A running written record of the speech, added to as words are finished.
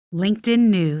LinkedIn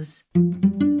News.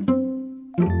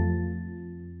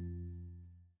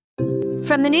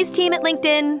 From the news team at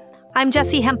LinkedIn, I'm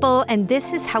Jessi Hempel, and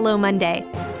this is Hello Monday.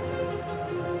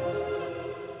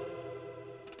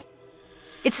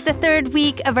 It's the third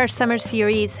week of our summer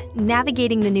series,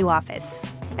 Navigating the New Office.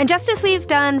 And just as we've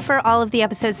done for all of the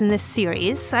episodes in this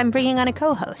series, I'm bringing on a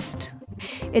co-host.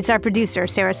 It's our producer,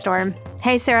 Sarah Storm.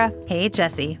 Hey, Sarah. Hey,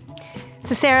 Jessi.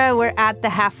 So, Sarah, we're at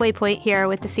the halfway point here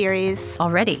with the series.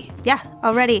 Already? Yeah,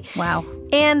 already. Wow.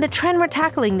 And the trend we're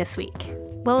tackling this week,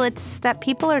 well, it's that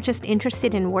people are just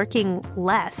interested in working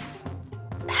less.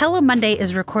 Hello Monday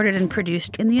is recorded and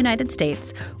produced in the United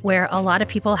States, where a lot of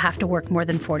people have to work more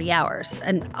than 40 hours,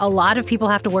 and a lot of people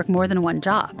have to work more than one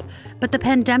job. But the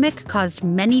pandemic caused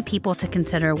many people to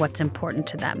consider what's important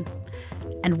to them.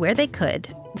 And where they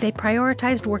could, they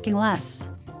prioritized working less.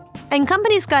 And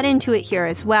companies got into it here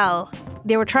as well.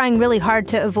 They were trying really hard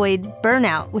to avoid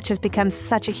burnout, which has become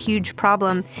such a huge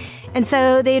problem. And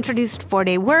so they introduced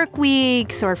 4-day work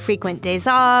weeks or frequent days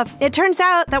off. It turns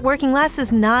out that working less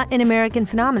is not an American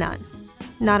phenomenon.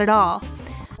 Not at all.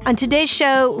 On today's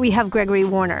show, we have Gregory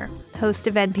Warner, host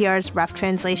of NPR's Rough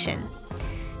Translation.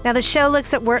 Now, the show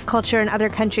looks at work culture in other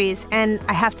countries, and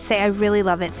I have to say I really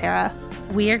love it, Sarah.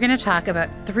 We are going to talk about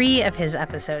 3 of his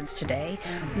episodes today.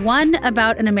 One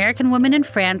about an American woman in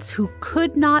France who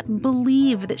could not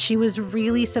believe that she was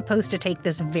really supposed to take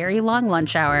this very long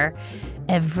lunch hour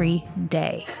every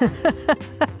day.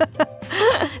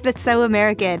 That's so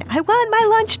American. I want my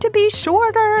lunch to be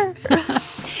shorter.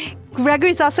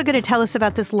 Gregory's also going to tell us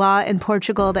about this law in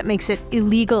Portugal that makes it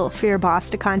illegal for your boss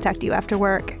to contact you after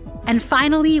work. And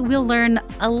finally, we'll learn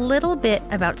a little bit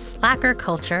about slacker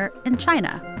culture in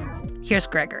China. Here's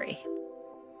Gregory.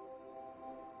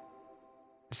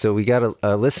 So we got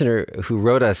a listener who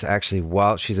wrote us actually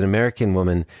while she's an American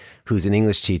woman who's an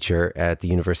English teacher at the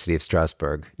University of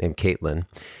Strasbourg named Caitlin.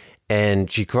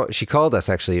 And she called us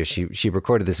actually, she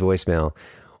recorded this voicemail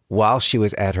while she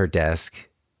was at her desk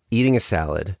eating a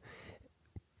salad,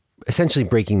 essentially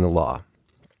breaking the law.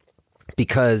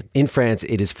 Because in France,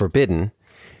 it is forbidden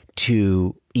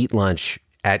to eat lunch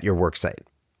at your work site.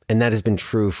 And that has been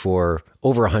true for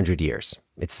over 100 years.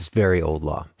 It's this very old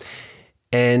law.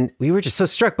 And we were just so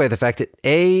struck by the fact that,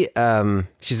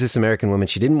 she's this American woman.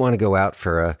 She didn't want to go out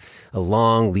for a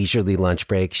long, leisurely lunch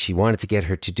break. She wanted to get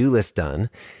her to-do list done,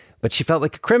 but she felt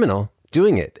like a criminal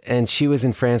doing it. And she was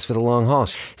in France for the long haul.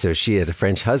 So she had a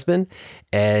French husband,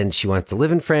 and she wanted to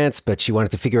live in France, but she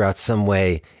wanted to figure out some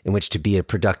way in which to be a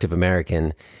productive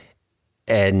American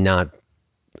and not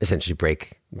essentially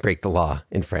break the law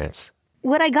in France.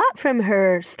 What I got from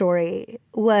her story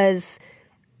was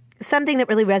something that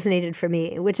really resonated for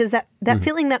me, which is that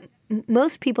feeling that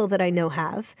most people that I know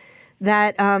have,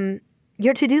 that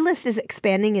your to-do list is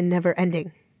expanding and never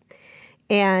ending.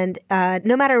 And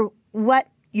no matter what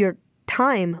your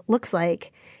time looks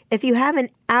like, if you have an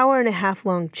hour-and-a-half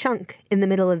long chunk in the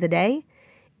middle of the day,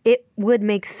 it would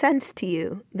make sense to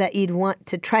you that you'd want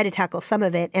to try to tackle some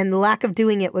of it, and the lack of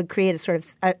doing it would create a sort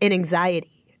of an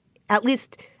anxiety, at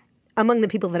least among the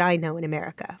people that I know in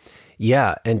America.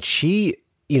 Yeah. And she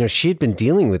had been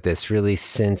dealing with this really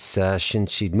since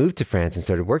she'd moved to France and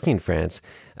started working in France.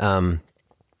 At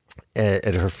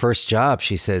her first job,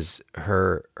 she says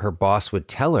her boss would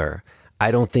tell her,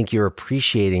 I don't think you're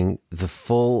appreciating the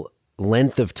full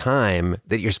length of time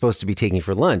that you're supposed to be taking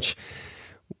for lunch,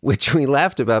 which we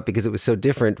laughed about because it was so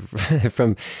different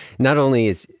from not only,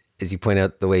 as you point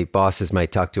out, the way bosses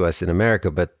might talk to us in America,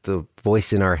 but the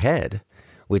voice in our head,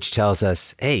 which tells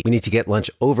us, hey, we need to get lunch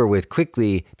over with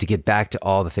quickly to get back to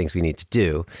all the things we need to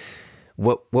do.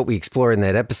 What we explore in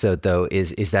that episode, though,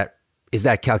 is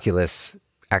that calculus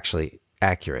actually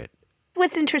accurate?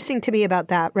 What's interesting to me about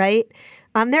that, right?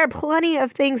 There are plenty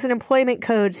of things in employment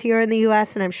codes here in the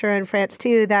U.S., and I'm sure in France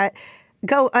too, that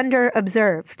go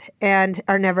under-observed and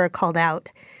are never called out.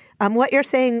 What you're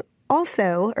saying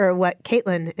also, or what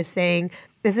Caitlin is saying,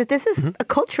 is that this is a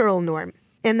cultural norm,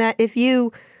 and that if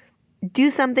you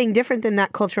do something different than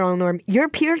that cultural norm, your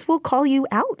peers will call you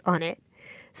out on it.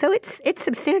 So it's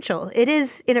substantial. It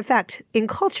is, in effect, in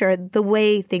culture, the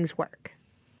way things work.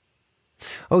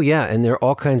 Oh, yeah. And there are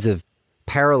all kinds of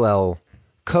parallel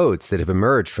codes that have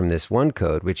emerged from this one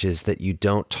code, which is that you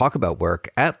don't talk about work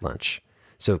at lunch.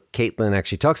 So Caitlin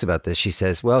actually talks about this. She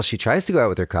says, well, she tries to go out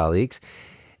with her colleagues,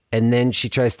 and then she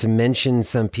tries to mention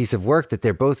some piece of work that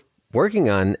they're both working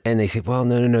on, and they say, well,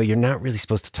 no, you're not really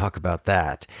supposed to talk about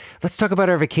that. Let's talk about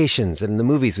our vacations and the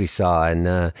movies we saw and,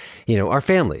 our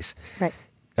families. Right.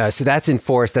 So that's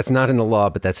enforced. That's not in the law,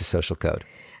 but that's a social code.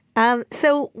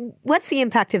 So what's the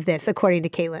impact of this, according to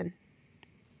Caitlin?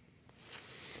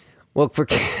 Well, for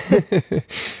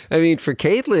I mean, for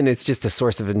Caitlin, it's just a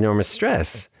source of enormous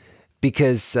stress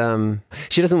because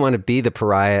she doesn't want to be the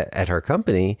pariah at her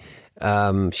company.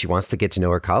 She wants to get to know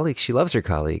her colleagues. She loves her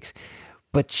colleagues,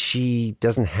 but she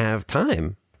doesn't have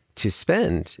time to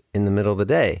spend in the middle of the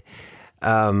day.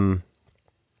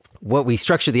 What we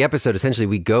structure the episode, essentially,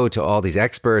 we go to all these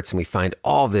experts and we find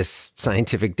all this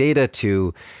scientific data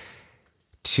to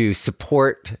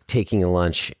support taking a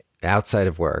lunch outside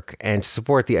of work and to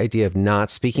support the idea of not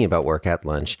speaking about work at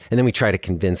lunch. And then we try to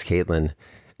convince Caitlin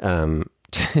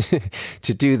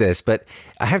to do this. But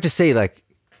I have to say, like,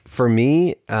 for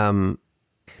me,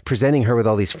 presenting her with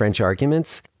all these French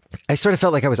arguments, I sort of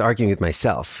felt like I was arguing with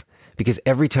myself because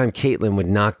every time Caitlin would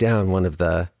knock down one of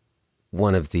the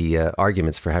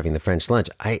arguments for having the French lunch,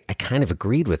 I kind of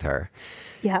agreed with her.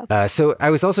 Yeah. So I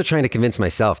was also trying to convince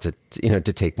myself to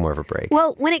take more of a break.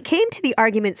 Well, when it came to the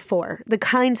arguments for the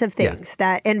kinds of things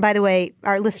that, and by the way,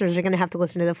 our listeners are going to have to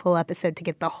listen to the full episode to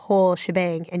get the whole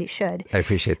shebang, and you should. I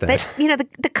appreciate that. But,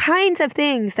 the kinds of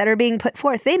things that are being put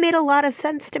forth, they made a lot of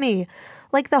sense to me.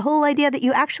 Like the whole idea that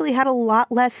you actually had a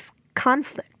lot less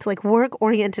conflict, like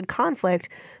work-oriented conflict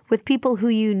with people who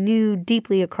you knew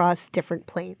deeply across different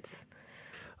planes.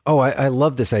 Oh, I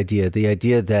love this idea. The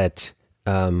idea that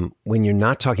when you're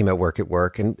not talking about work at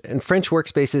work, and French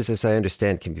workspaces, as I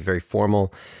understand, can be very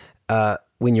formal.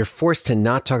 When you're forced to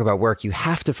not talk about work, you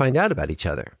have to find out about each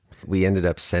other. We ended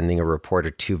up sending a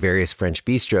reporter to various French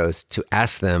bistros to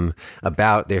ask them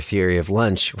about their theory of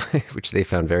lunch, which they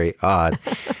found very odd.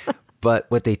 But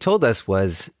what they told us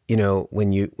was,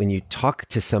 when you talk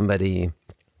to somebody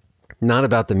not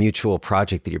about the mutual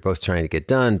project that you're both trying to get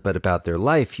done, but about their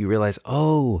life, you realize,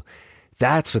 oh,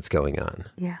 that's what's going on.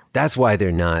 Yeah. That's why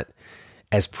they're not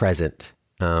as present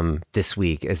this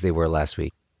week as they were last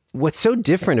week. What's so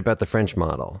different about the French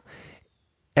model,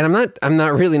 and I'm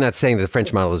not really saying that the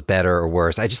French model is better or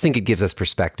worse. I just think it gives us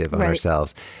perspective on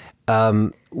ourselves.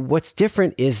 What's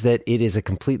different is that it is a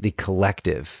completely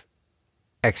collective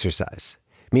exercise.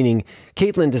 Meaning,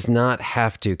 Caitlin,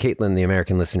 the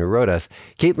American listener who wrote us,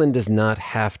 Caitlin does not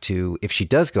have to, if she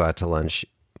does go out to lunch,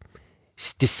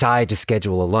 decide to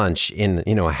schedule a lunch in,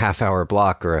 a half-hour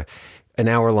block or an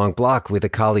hour-long block with a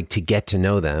colleague to get to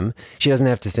know them. She doesn't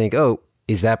have to think, oh,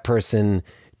 is that person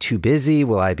too busy?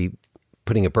 Will I be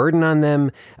putting a burden on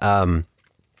them?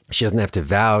 She doesn't have to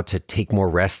vow to take more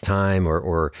rest time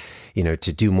or to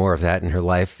do more of that in her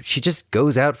life. She just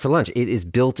goes out for lunch. It is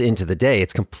built into the day.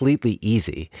 It's completely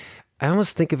easy. I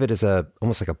almost think of it as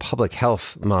almost like a public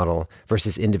health model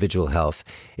versus individual health.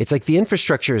 It's like the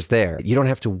infrastructure is there. You don't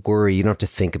have to worry. You don't have to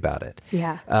think about it.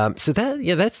 Yeah. So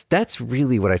that's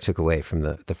really what I took away from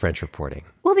the French reporting.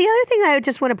 Well, the other thing I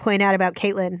just want to point out about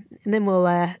Caitlin, and then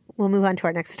we'll move on to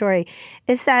our next story,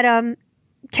 is that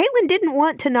Caitlin didn't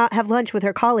want to not have lunch with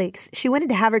her colleagues. She wanted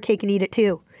to have her cake and eat it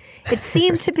too. It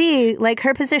seemed to be like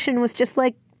her position was just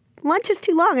like, lunch is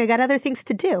too long. I got other things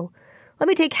to do. Let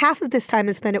me take half of this time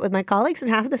and spend it with my colleagues, and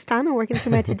half of this time I'm working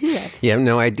through my to-do list. Yeah,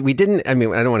 no, we didn't. I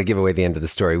mean, I don't want to give away the end of the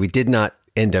story. We did not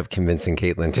end up convincing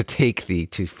Caitlin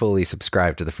to fully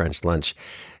subscribe to the French lunch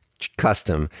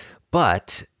custom.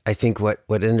 But I think what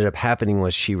ended up happening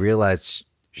was she realized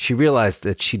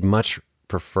that she'd much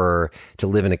prefer to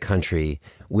live in a country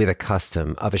with a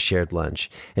custom of a shared lunch.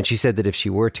 And she said that if she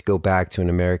were to go back to an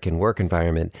American work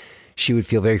environment, she would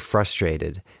feel very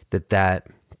frustrated that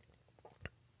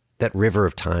river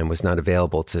of time was not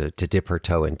available to dip her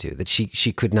toe into, that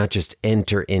she could not just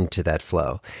enter into that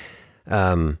flow.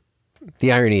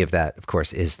 The irony of that, of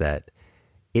course, is that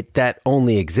that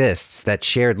only exists, that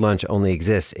shared lunch only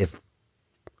exists if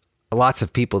lots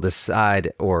of people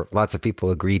decide or lots of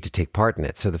people agree to take part in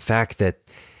it. So the fact that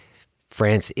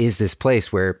France is this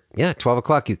place where, 12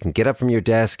 o'clock, you can get up from your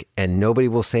desk and nobody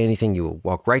will say anything. You will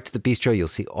walk right to the bistro. You'll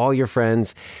see all your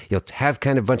friends. You'll have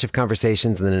kind of a bunch of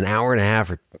conversations. And then an hour and a half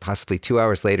or possibly 2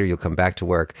 hours later, you'll come back to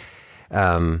work.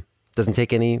 Doesn't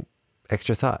take any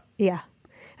extra thought. Yeah.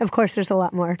 Of course, there's a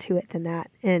lot more to it than that.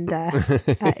 And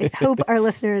I hope our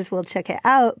listeners will check it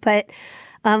out. But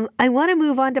I want to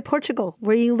move on to Portugal,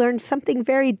 where you learned something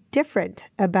very different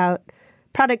about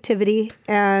productivity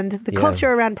and the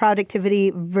culture around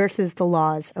productivity versus the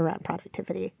laws around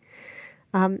productivity.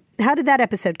 How did that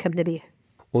episode come to be?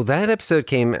 Well, that episode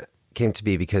came to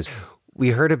be because we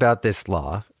heard about this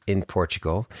law in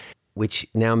Portugal, which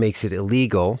now makes it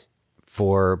illegal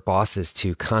for bosses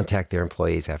to contact their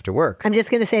employees after work. I'm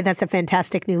just going to say that's a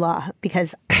fantastic new law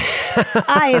because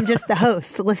I am just the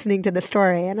host listening to the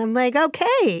story. And I'm like,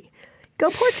 okay, go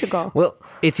Portugal. Well,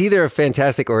 it's either a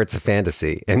fantastic or it's a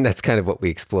fantasy. And that's kind of what we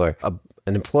explore. An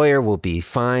employer will be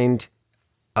fined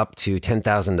up to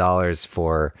 $10,000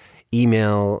 for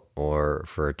email or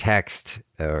for a text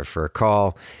or for a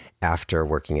call after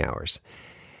working hours.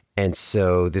 And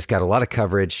so this got a lot of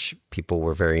coverage. People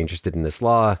were very interested in this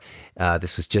law.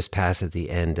 This was just passed at the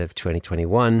end of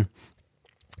 2021.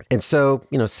 And so,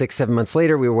 6-7 months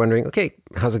later, we were wondering, okay,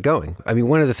 how's it going? I mean,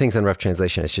 one of the things on Rough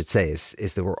Translation, I should say,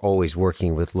 is that we're always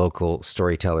working with local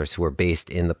storytellers who are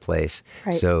based in the place.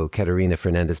 Right. So Catarina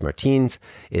Fernandes Martins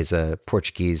is a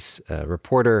Portuguese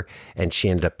reporter, and she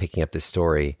ended up picking up this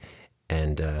story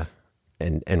and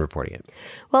reporting it.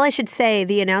 Well, I should say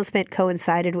the announcement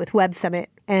coincided with Web Summit,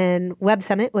 and Web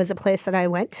Summit was a place that I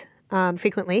went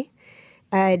frequently.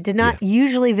 I did not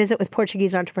usually visit with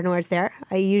Portuguese entrepreneurs there.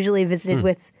 I usually visited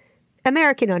with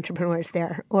American entrepreneurs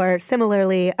there, or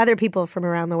similarly, other people from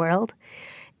around the world.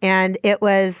 And it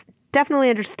was definitely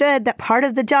understood that part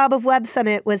of the job of Web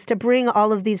Summit was to bring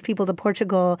all of these people to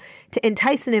Portugal, to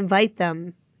entice and invite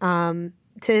them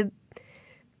to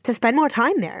spend more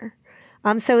time there.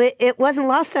 So it wasn't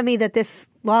lost on me that this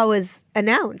law was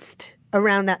announced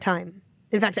around that time.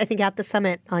 In fact, I think at the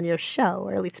summit on your show,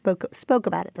 or at least spoke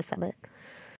about it at the summit.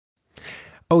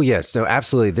 Oh, yes. No,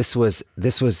 absolutely. This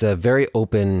was a very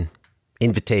open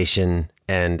invitation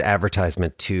and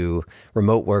advertisement to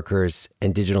remote workers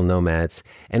and digital nomads.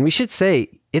 And we should say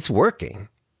it's working.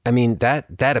 I mean,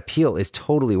 that appeal is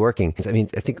totally working. I mean,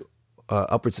 I think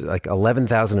upwards of like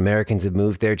 11,000 Americans have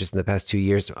moved there just in the past 2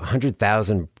 years,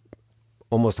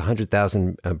 almost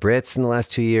 100,000 Brits in the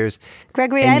last 2 years.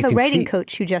 Gregory, I have a writing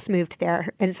coach who just moved there.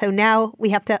 And so now we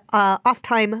have to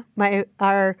off-time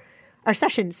our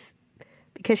sessions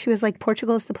because she was like,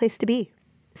 Portugal is the place to be.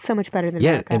 So much better than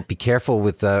America. Yeah, and be careful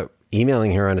with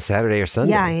emailing her on a Saturday or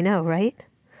Sunday. Yeah, I know, right?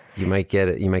 You might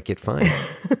get fined.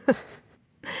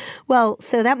 Well,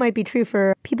 so that might be true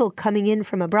for people coming in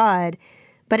from abroad,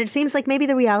 but it seems like maybe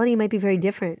the reality might be very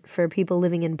different for people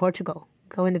living in Portugal,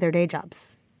 go into their day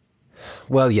jobs.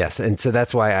 Well, yes. And so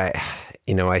that's why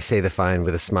I say the fine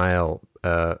with a smile,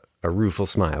 a rueful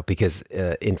smile, because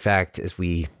in fact, as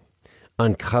we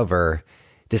uncover,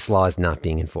 this law is not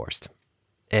being enforced.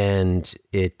 And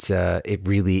it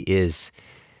really is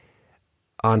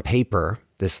on paper,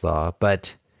 this law,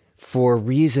 but for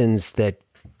reasons that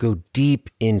go deep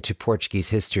into Portuguese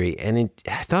history. And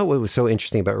I thought what was so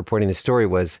interesting about reporting this story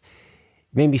was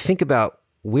it made me think about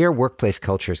where workplace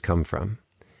cultures come from.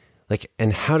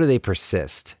 And how do they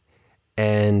persist?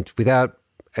 And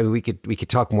we could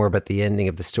talk more about the ending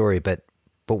of the story, but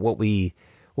what we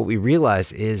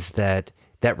realize is that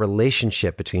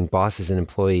relationship between bosses and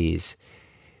employees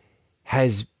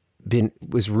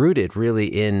was rooted really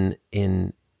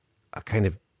in a kind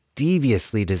of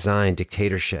deviously designed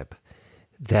dictatorship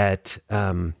that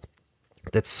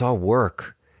saw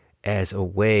work as a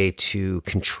way to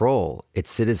control its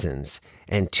citizens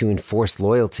and to enforce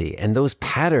loyalty. And those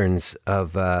patterns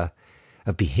of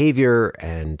behavior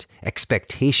and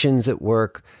expectations at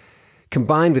work,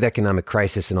 combined with economic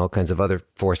crisis and all kinds of other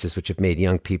forces which have made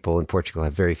young people in Portugal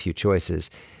have very few choices,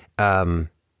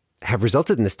 have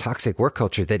resulted in this toxic work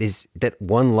culture that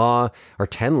one law or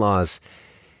 10 laws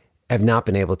have not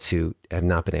been able to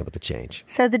change.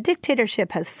 So the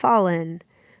dictatorship has fallen,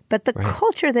 but the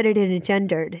culture that it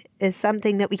engendered is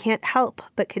something that we can't help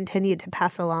but continue to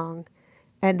pass along.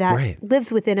 And that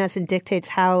lives within us and dictates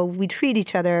how we treat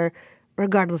each other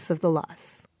regardless of the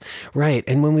laws. Right.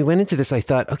 And when we went into this, I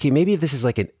thought, okay, maybe this is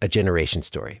like a generation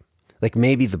story. Like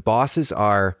maybe the bosses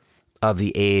are of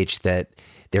the age that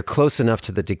they're close enough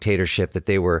to the dictatorship that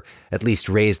they were at least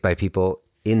raised by people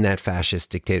in that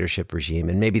fascist dictatorship regime.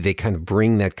 And maybe they kind of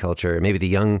bring that culture. Maybe the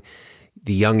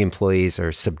young employees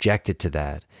are subjected to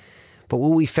that. But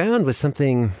what we found was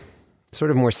something sort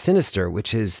of more sinister,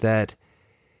 which is that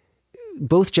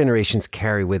both generations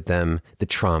carry with them the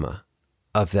trauma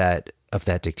of that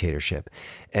dictatorship,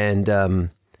 and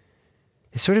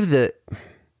sort of the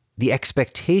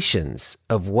expectations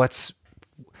of what's.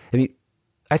 I mean,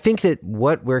 I think that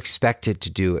what we're expected to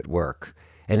do at work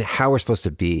and how we're supposed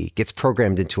to be gets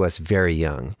programmed into us very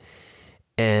young,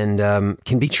 and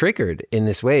can be triggered in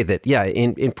this way that,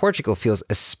 in Portugal feels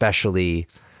especially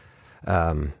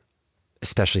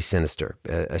sinister,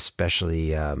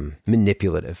 especially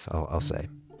manipulative, I'll say.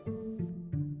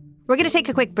 We're going to take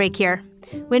a quick break here.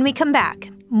 When we come back,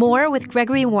 more with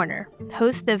Gregory Warner,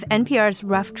 host of NPR's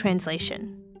Rough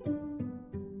Translation.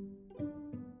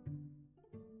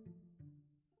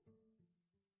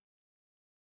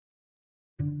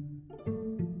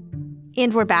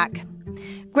 And we're back.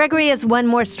 Gregory has one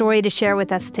more story to share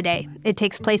with us today. It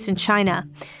takes place in China.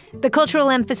 The cultural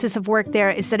emphasis of work there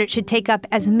is that it should take up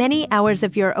as many hours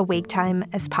of your awake time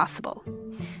as possible.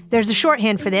 There's a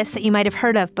shorthand for this that you might have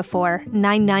heard of before,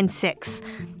 996.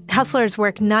 Hustlers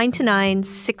work 9 to 9,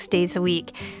 6 days a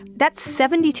week. That's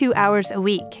 72 hours a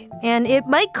week. And it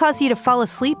might cause you to fall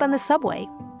asleep on the subway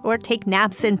or take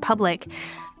naps in public.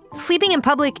 Sleeping in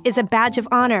public is a badge of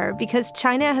honor because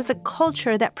China has a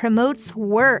culture that promotes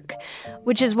work,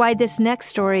 which is why this next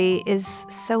story is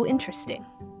so interesting.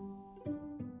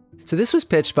 So this was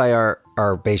pitched by our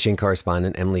Beijing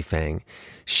correspondent, Emily Fang.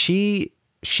 She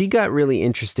got really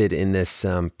interested in this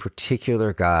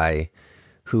particular guy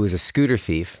who was a scooter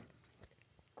thief.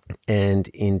 And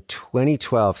in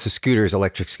 2012, so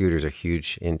electric scooters are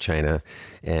huge in China.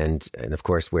 And of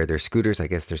course, where there's scooters, I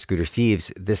guess there's scooter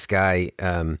thieves. This guy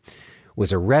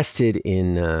was arrested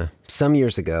in some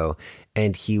years ago,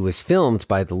 and he was filmed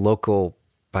by a local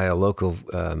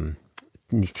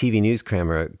TV news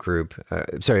camera group,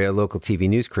 a local TV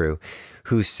news crew,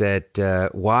 who said,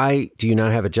 why do you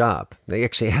not have a job? They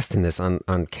actually asked him this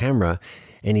on camera,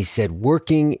 and he said,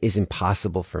 working is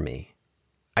impossible for me.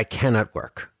 I cannot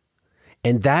work.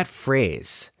 And that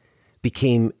phrase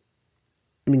became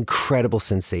an incredible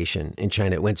sensation in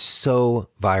China. It went so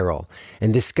viral.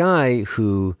 And this guy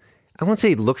who, I won't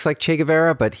say looks like Che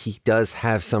Guevara, but he does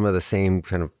have some of the same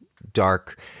kind of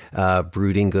dark,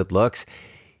 brooding good looks.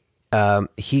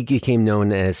 He became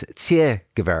known as Jie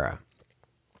Guevara.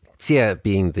 Jie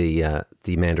being the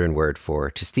Mandarin word for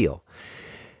to steal.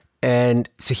 And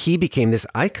so he became this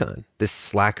icon, this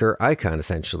slacker icon,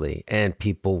 essentially. And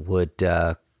people would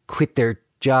quit their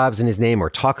jobs in his name or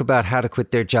talk about how to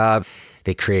quit their job.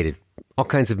 They created all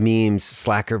kinds of memes,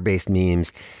 slacker-based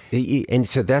memes. And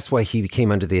so that's why he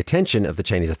came under the attention of the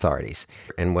Chinese authorities.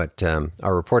 And what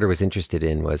our reporter was interested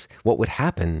in was what would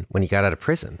happen when he got out of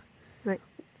prison. Right.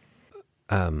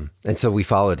 And so we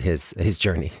followed his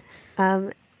journey.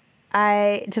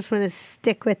 I just want to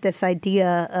stick with this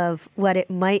idea of what it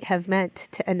might have meant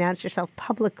to announce yourself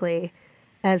publicly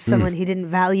as someone who didn't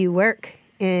value work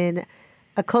in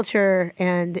a culture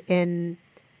and in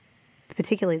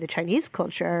particularly the Chinese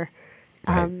culture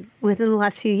within the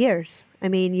last few years. I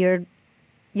mean, you're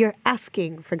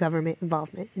asking for government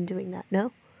involvement in doing that,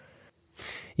 no?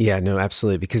 Yeah, no,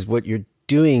 absolutely. Because what you're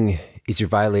doing is you're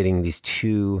violating these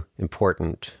two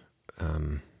important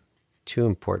kind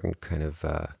of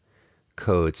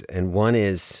codes, and one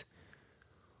is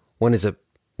a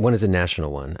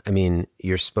national one. I mean,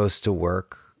 you're supposed to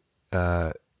work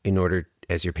in order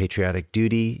as your patriotic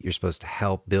duty. You're supposed to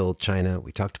help build China.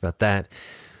 We talked about that,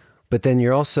 but then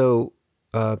you're also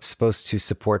supposed to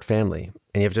support family,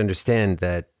 and you have to understand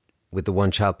that with the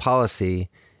one-child policy,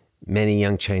 many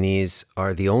young Chinese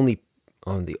are the only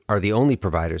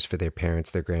providers for their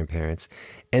parents, their grandparents,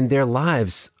 and their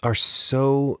lives are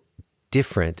so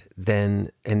different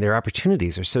and their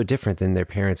opportunities are so different than their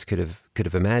parents could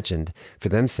have imagined for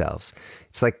themselves.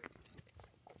 It's like,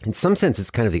 in some sense, it's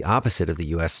kind of the opposite of the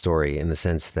U.S. story in the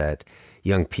sense that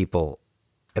young people,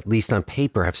 at least on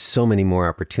paper, have so many more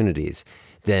opportunities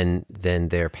than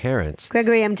their parents.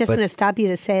 Gregory, I'm just going to stop you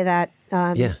to say that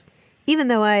even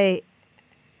though I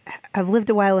have lived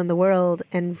a while in the world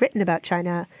and written about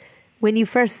China, when you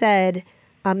first said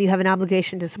you have an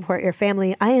obligation to support your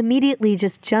family, I immediately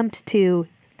just jumped to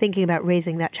thinking about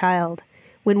raising that child,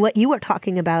 when what you were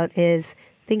talking about is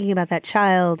thinking about that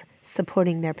child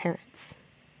supporting their parents.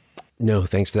 No,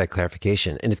 thanks for that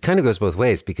clarification. And it kind of goes both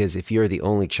ways, because if you're the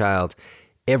only child,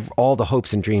 all the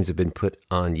hopes and dreams have been put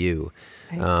on you.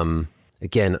 Right.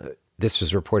 Again, this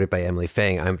was reported by Emily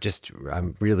Fang. I'm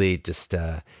really just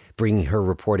bringing her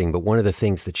reporting. But one of the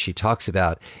things that she talks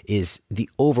about is the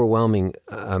overwhelming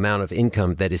amount of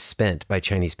income that is spent by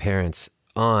Chinese parents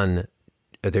on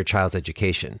their child's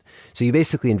education. So you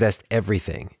basically invest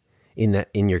everything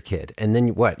in your kid. And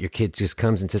then what? Your kid just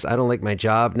comes and says, I don't like my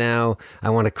job now.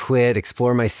 I want to quit,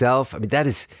 explore myself. I mean, that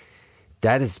is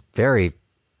very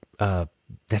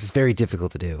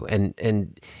difficult to do.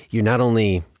 And you're not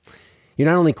only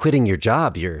quitting your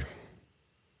job, you're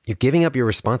giving up your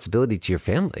responsibility to your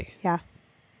family. Yeah,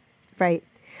 right.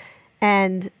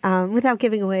 And without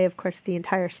giving away, of course, the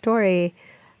entire story,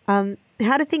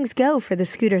 how do things go for the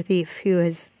scooter thief who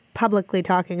is publicly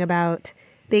talking about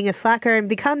being a slacker and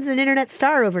becomes an internet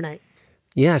star overnight?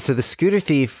 Yeah, so the scooter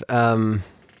thief,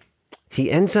 he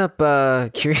ends up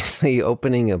curiously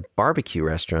opening a barbecue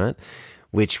restaurant,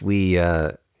 which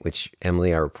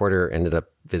Emily, our reporter, ended up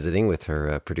visiting with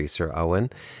her producer, Owen.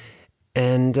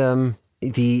 And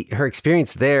her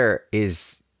experience there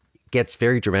gets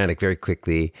very dramatic very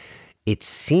quickly. It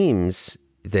seems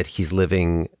that he's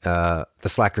living the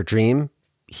slacker dream.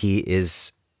 He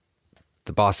is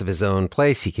the boss of his own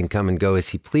place. He can come and go as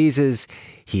he pleases.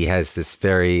 He has this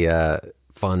very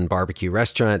fun barbecue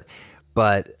restaurant.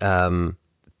 But the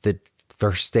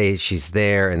first day she's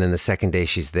there, and then the second day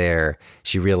she's there,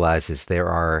 she realizes there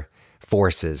are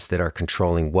forces that are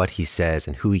controlling what he says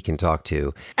and who he can talk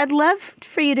to. I'd love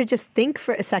for you to just think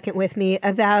for a second with me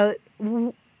about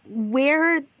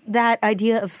where that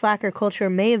idea of slacker culture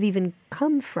may have even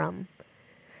come from.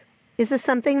 Is this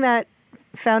something that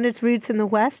found its roots in the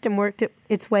West and worked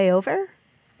its way over?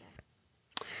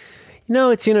 No,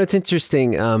 it's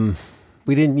interesting.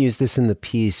 We didn't use this in the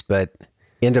piece, but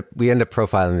we end up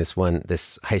profiling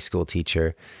this high school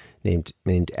teacher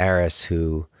named Aris,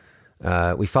 who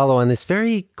we follow on this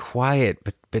very quiet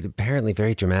but apparently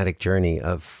very dramatic journey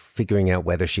of figuring out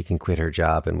whether she can quit her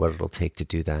job and what it'll take to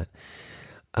do that.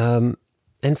 And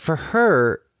for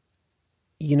her,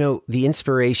 the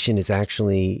inspiration is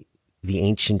actually the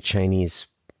ancient Chinese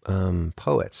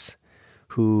poets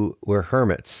who were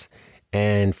hermits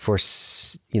and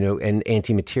and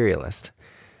anti-materialist.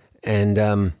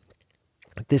 And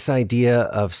this idea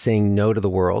of saying no to the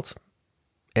world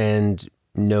and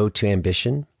no to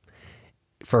ambition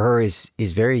for her is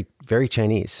very, very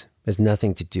Chinese. It has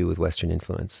nothing to do with Western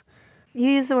influence. You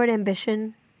use the word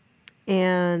ambition,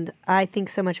 and I think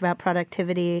so much about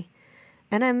productivity.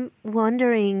 And I'm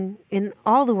wondering, in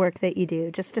all the work that you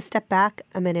do, just to step back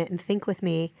a minute and think with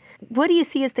me, what do you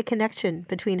see as the connection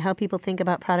between how people think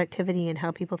about productivity and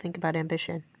how people think about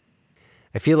ambition?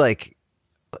 I feel like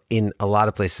in a lot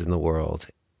of places in the world,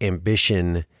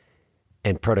 ambition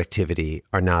and productivity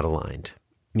are not aligned,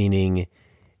 meaning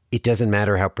it doesn't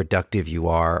matter how productive you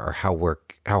are or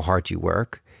how hard you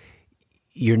work,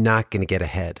 you're not going to get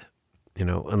ahead,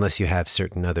 unless you have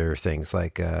certain other things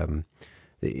like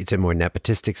it's a more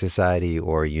nepotistic society,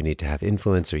 or you need to have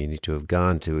influence, or you need to have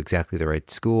gone to exactly the right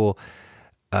school,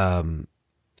 or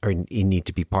you need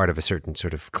to be part of a certain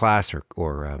sort of class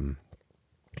or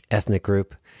ethnic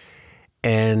group.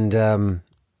 And I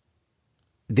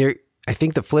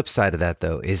think the flip side of that,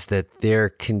 though, is that there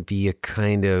can be a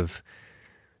kind of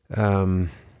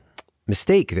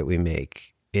mistake that we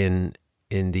make in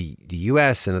the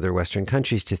U.S. and other Western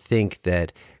countries to think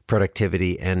that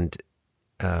productivity and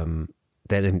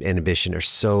that ambition are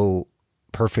so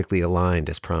perfectly aligned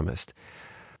as promised.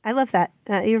 I love that.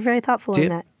 You're very thoughtful in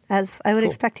that, as I would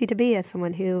expect you to be as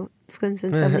someone who swims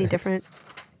in so many different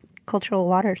cultural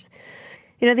waters.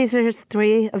 These are just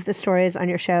 3 of the stories on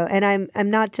your show, and I'm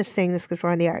not just saying this because we're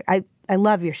on the air. I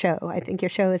love your show. I think your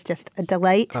show is just a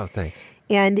delight. Oh, thanks.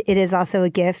 And it is also a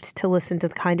gift to listen to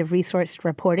the kind of resourced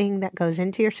reporting that goes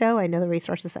into your show. I know the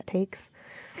resources that takes.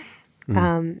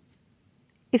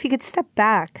 If you could step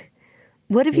back,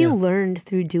 what have you learned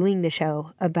through doing the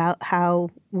show about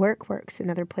how work works in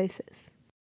other places?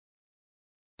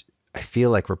 I feel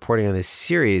like reporting on this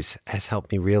series has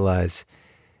helped me realize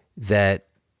that,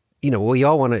 we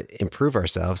all want to improve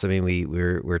ourselves. I mean,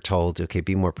 we're told, okay,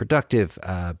 be more productive,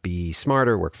 be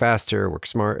smarter, work faster, work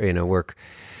smart, work,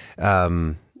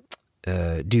 do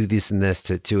this and this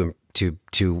to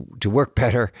work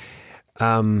better.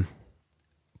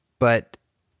 But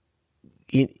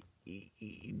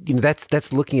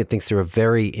that's looking at things through a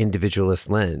very individualist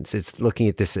lens. It's looking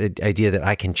at this idea that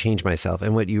I can change myself.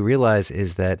 And what you realize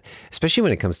is that, especially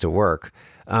when it comes to work,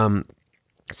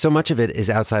 so much of it is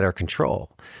outside our control.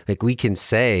 Like we can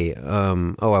say, I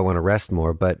want to rest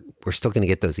more, but we're still going to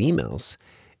get those emails.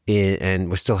 And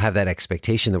we still have that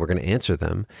expectation that we're going to answer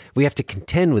them. We have to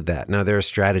contend with that. Now there are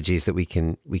strategies that we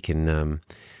can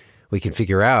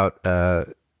figure out,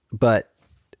 but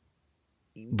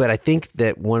I think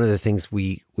that one of the things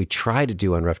we try to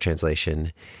do on Rough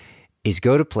Translation is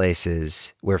go to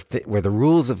places where the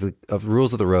rules of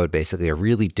the road basically are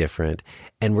really different,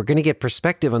 and we're going to get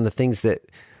perspective on the things that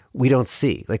we don't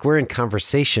see. Like we're in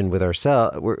conversation with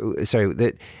ourselves.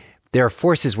 That there are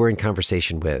forces we're in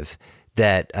conversation with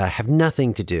that have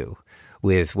nothing to do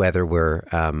with whether we're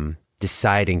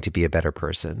deciding to be a better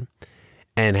person,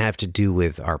 and have to do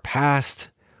with our past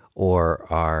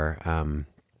or our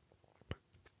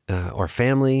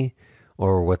family,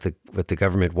 or what the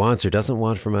government wants or doesn't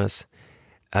want from us.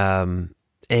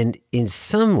 And in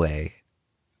some way,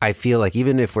 I feel like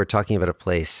even if we're talking about a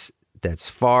place that's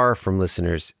far from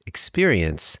listeners'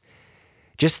 experience,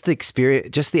 just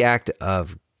the act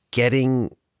of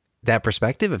getting that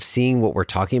perspective, of seeing what we're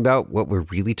talking about, what we're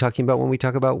really talking about when we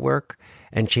talk about work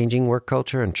and changing work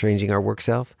culture and changing our work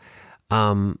self,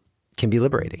 can be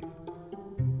liberating.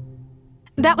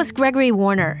 That was Gregory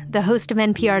Warner, the host of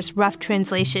NPR's Rough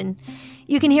Translation.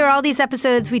 You can hear all these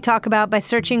episodes we talk about by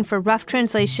searching for Rough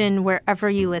Translation wherever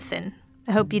you listen.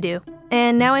 I hope you do.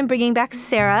 And now I'm bringing back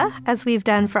Sarah, as we've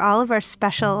done for all of our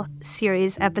special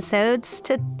series episodes,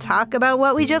 to talk about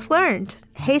what we just learned.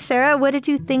 Hey, Sarah, what did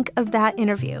you think of that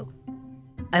interview?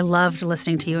 I loved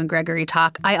listening to you and Gregory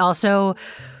talk.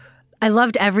 I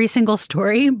loved every single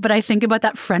story, but I think about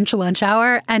that French lunch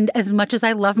hour. And as much as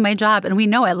I love my job, and we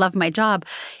know I love my job,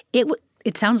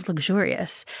 it sounds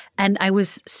luxurious. And I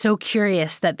was so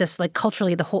curious that this, like,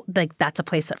 culturally, that's a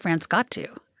place that France got to.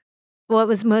 What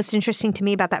was most interesting to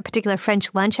me about that particular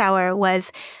French lunch hour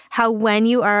was how when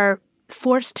you are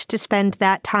forced to spend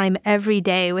that time every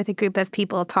day with a group of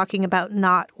people talking about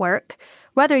not work,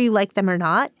 whether you like them or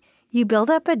not, you build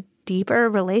up a deeper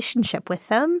relationship with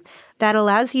them that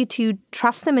allows you to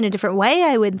trust them in a different way,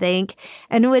 I would think,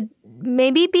 and would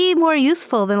maybe be more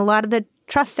useful than a lot of the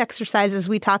trust exercises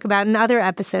we talk about in other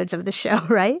episodes of the show,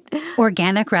 right?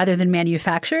 Organic rather than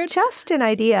manufactured. Just an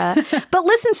idea. But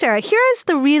listen, Sarah, here is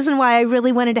the reason why I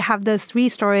really wanted to have those 3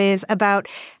 stories about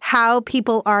how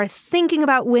people are thinking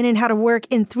about when and how to work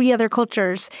in 3 other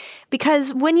cultures.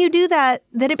 Because when you do that,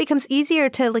 then it becomes easier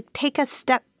to take a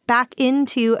step back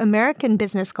into American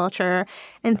business culture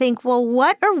and think, well,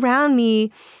 what around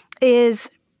me is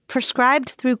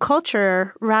prescribed through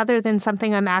culture rather than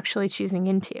something I'm actually choosing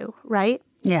into, right?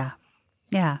 Yeah.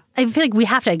 Yeah. I feel like we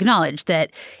have to acknowledge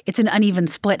that it's an uneven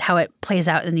split how it plays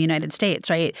out in the United States,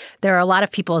 right? There are a lot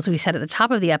of people, as we said at the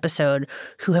top of the episode,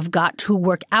 who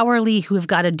work hourly, who have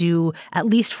got to do at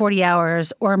least 40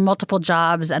 hours or multiple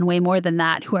jobs and way more than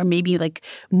that, who are maybe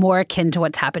more akin to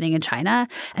what's happening in China.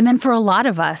 And then for a lot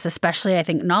of us, especially I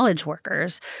think knowledge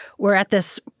workers, we're at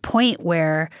this point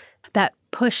where that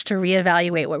push to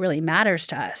reevaluate what really matters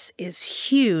to us is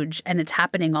huge, and it's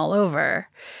happening all over.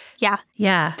 Yeah.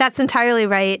 Yeah. That's entirely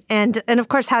right. And of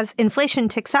course, as inflation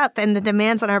ticks up and the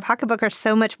demands on our pocketbook are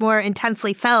so much more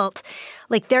intensely felt,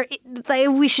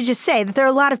 we should just say that there are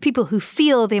a lot of people who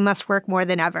feel they must work more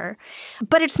than ever.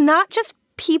 But it's not just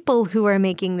people who are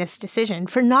making this decision.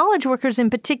 For knowledge workers in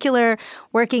particular,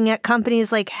 working at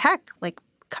companies like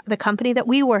the company that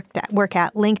we work at,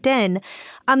 LinkedIn,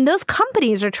 those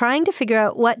companies are trying to figure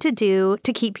out what to do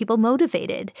to keep people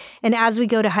motivated. And as we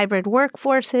go to hybrid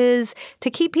workforces, to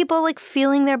keep people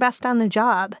feeling their best on the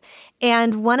job.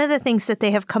 And one of the things that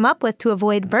they have come up with to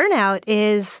avoid burnout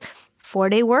is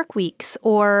 4-day work weeks,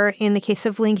 or in the case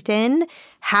of LinkedIn,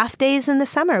 half days in the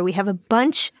summer. We have a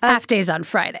bunch of half days on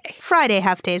Friday. Friday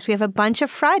half days. We have a bunch of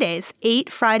Fridays,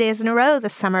 8 Fridays in a row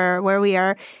this summer, where we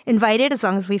are invited, as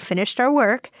long as we've finished our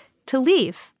work, to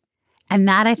leave. And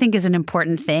that, I think, is an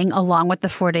important thing, along with the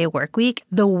 4-day work week.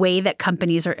 The way that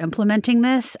companies are implementing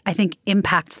this, I think,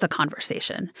 impacts the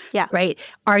conversation. Yeah. Right?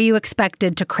 Are you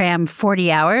expected to cram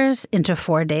 40 hours into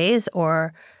 4 days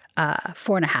or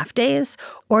 4.5 days?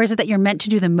 Or is it that you're meant to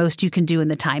do the most you can do in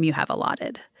the time you have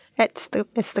allotted? It's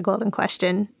the golden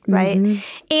question, right? Mm-hmm.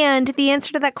 And the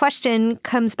answer to that question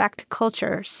comes back to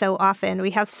culture so often.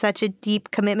 We have such a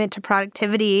deep commitment to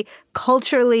productivity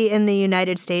culturally in the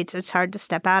United States. It's hard to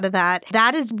step out of that.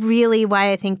 That is really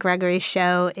why I think Gregory's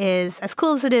show is as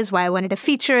cool as it is, why I wanted to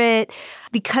feature it.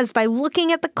 Because by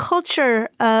looking at the culture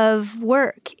of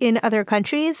work in other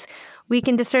countries, we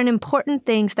can discern important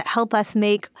things that help us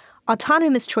make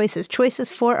autonomous choices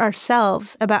for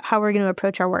ourselves about how we're going to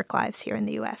approach our work lives here in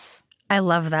the U.S. I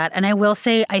love that. And I will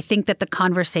say, I think that the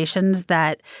conversations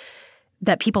that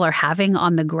people are having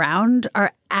on the ground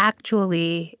are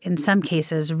actually, in some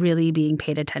cases, really being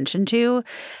paid attention to.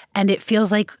 And it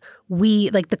feels like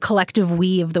the collective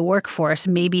we of the workforce,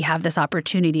 maybe have this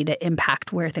opportunity to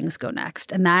impact where things go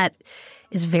next. And that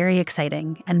is very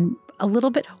exciting and a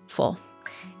little bit hopeful.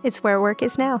 It's where work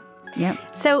is now.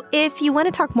 Yep. So if you want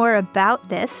to talk more about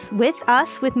this with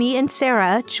us, with me and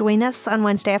Sarah, join us on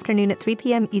Wednesday afternoon at 3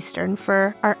 p.m. Eastern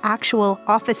for our actual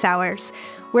office hours,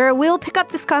 where we'll pick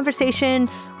up this conversation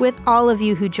with all of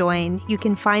you who join. You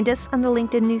can find us on the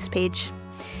LinkedIn news page.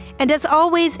 And as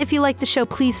always, if you like the show,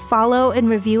 please follow and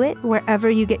review it wherever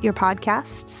you get your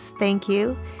podcasts. Thank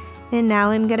you. And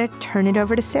now I'm going to turn it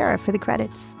over to Sarah for the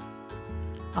credits.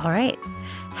 All right.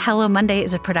 Hello Monday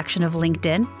is a production of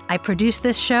LinkedIn. I produce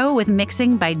this show with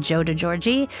mixing by Joe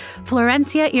DeGiorgi.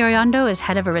 Florencia Iriondo is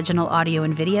head of original audio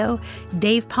and video.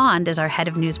 Dave Pond is our head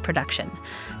of news production.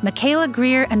 Michaela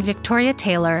Greer and Victoria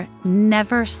Taylor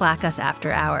never slack us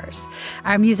after hours.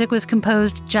 Our music was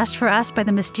composed just for us by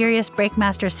the mysterious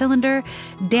Breakmaster Cylinder.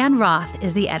 Dan Roth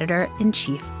is the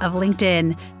editor-in-chief of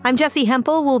LinkedIn. I'm Jessi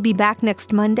Hempel. We'll be back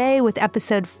next Monday with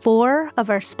episode 4 of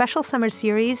our special summer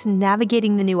series,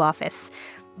 Navigating the New Office.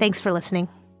 Thanks for listening.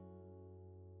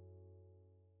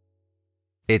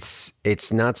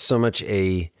 It's not so much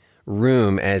a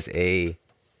room as a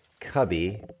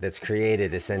cubby that's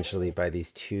created essentially by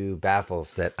these 2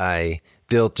 baffles that I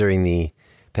built during the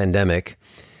pandemic.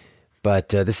 But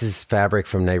this is fabric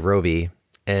from Nairobi,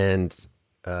 and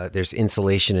there's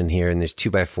insulation in here, and there's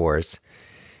 2x4s.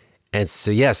 And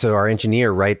so our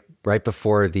engineer, right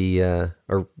before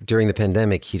or during the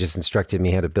pandemic, he just instructed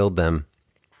me how to build them.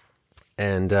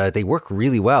 And they work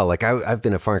really well. Like I've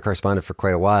been a foreign correspondent for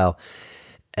quite a while.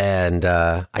 And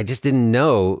I just didn't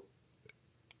know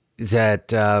that,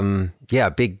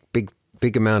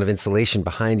 big amount of insulation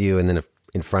behind you. And then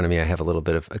in front of me, I have a little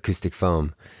bit of acoustic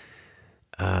foam,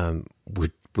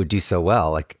 would do so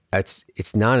well. Like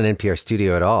it's not an NPR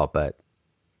studio at all, but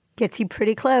gets you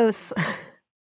pretty close.